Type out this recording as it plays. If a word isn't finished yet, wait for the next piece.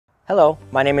Hello,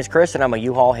 my name is Chris and I'm a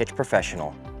U-Haul hitch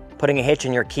professional. Putting a hitch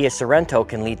in your Kia Sorento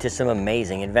can lead to some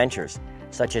amazing adventures,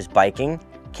 such as biking,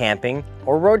 camping,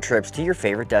 or road trips to your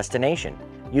favorite destination.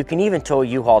 You can even tow a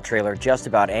U-Haul trailer just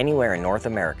about anywhere in North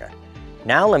America.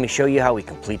 Now let me show you how we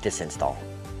complete this install.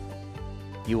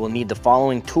 You will need the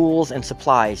following tools and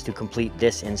supplies to complete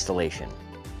this installation.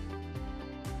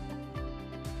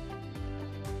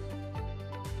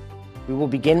 We will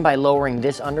begin by lowering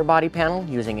this underbody panel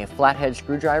using a flathead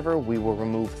screwdriver. We will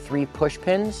remove 3 push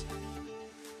pins,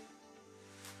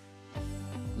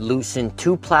 loosen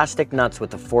 2 plastic nuts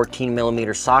with a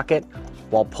 14mm socket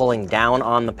while pulling down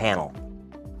on the panel.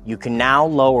 You can now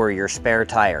lower your spare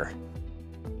tire.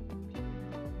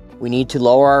 We need to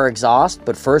lower our exhaust,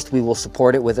 but first we will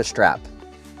support it with a strap.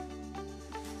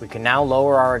 We can now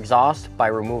lower our exhaust by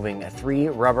removing 3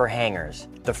 rubber hangers.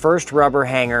 The first rubber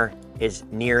hanger is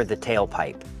near the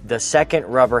tailpipe. The second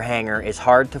rubber hanger is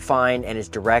hard to find and is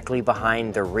directly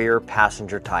behind the rear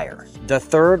passenger tire. The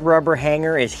third rubber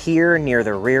hanger is here near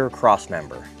the rear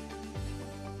crossmember.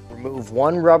 Remove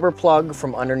 1 rubber plug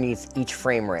from underneath each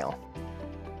frame rail.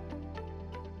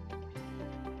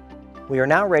 We are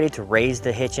now ready to raise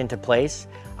the hitch into place.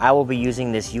 I will be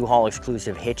using this U-Haul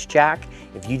exclusive hitch jack.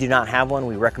 If you do not have one,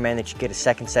 we recommend that you get a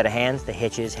second set of hands. The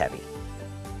hitch is heavy.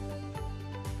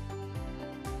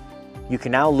 You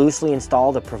can now loosely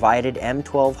install the provided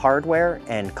M12 hardware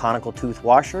and conical tooth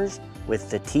washers with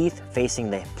the teeth facing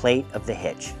the plate of the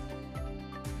hitch.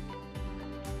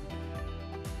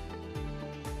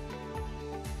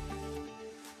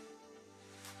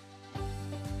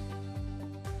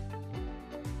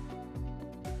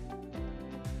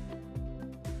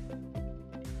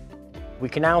 We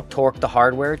can now torque the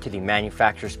hardware to the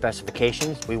manufacturer's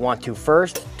specifications. We want to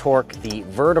first torque the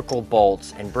vertical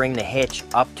bolts and bring the hitch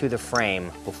up to the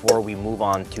frame before we move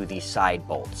on to the side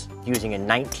bolts, using a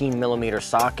 19mm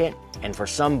socket and for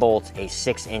some bolts a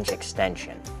 6-inch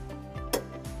extension.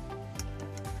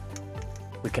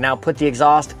 We can now put the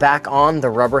exhaust back on the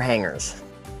rubber hangers.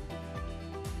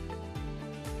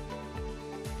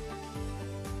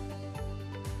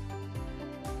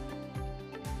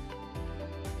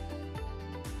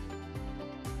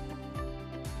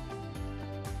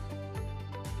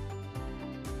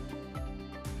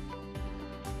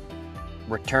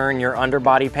 Return your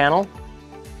underbody panel.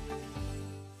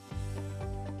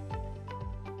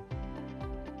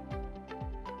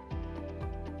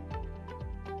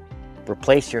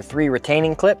 Replace your 3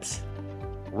 retaining clips.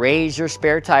 Raise your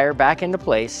spare tire back into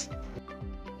place.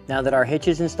 Now that our hitch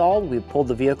is installed, we've pulled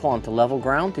the vehicle onto level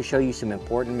ground to show you some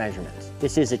important measurements.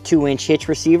 This is a 2-inch hitch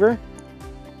receiver.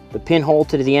 The pinhole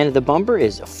to the end of the bumper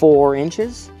is 4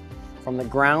 inches. From the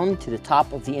ground to the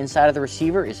top of the inside of the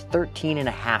receiver is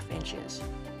 13.5 inches.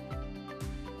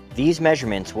 These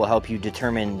measurements will help you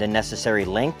determine the necessary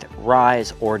length,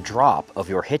 rise, or drop of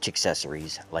your hitch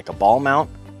accessories like a ball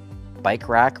mount, bike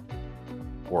rack,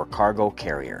 or cargo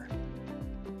carrier.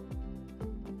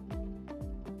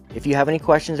 If you have any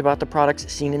questions about the products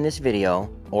seen in this video,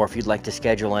 or if you'd like to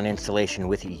schedule an installation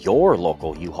with your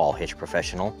local U-Haul hitch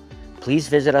professional, please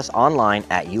visit us online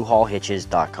at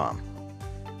uhaulhitches.com.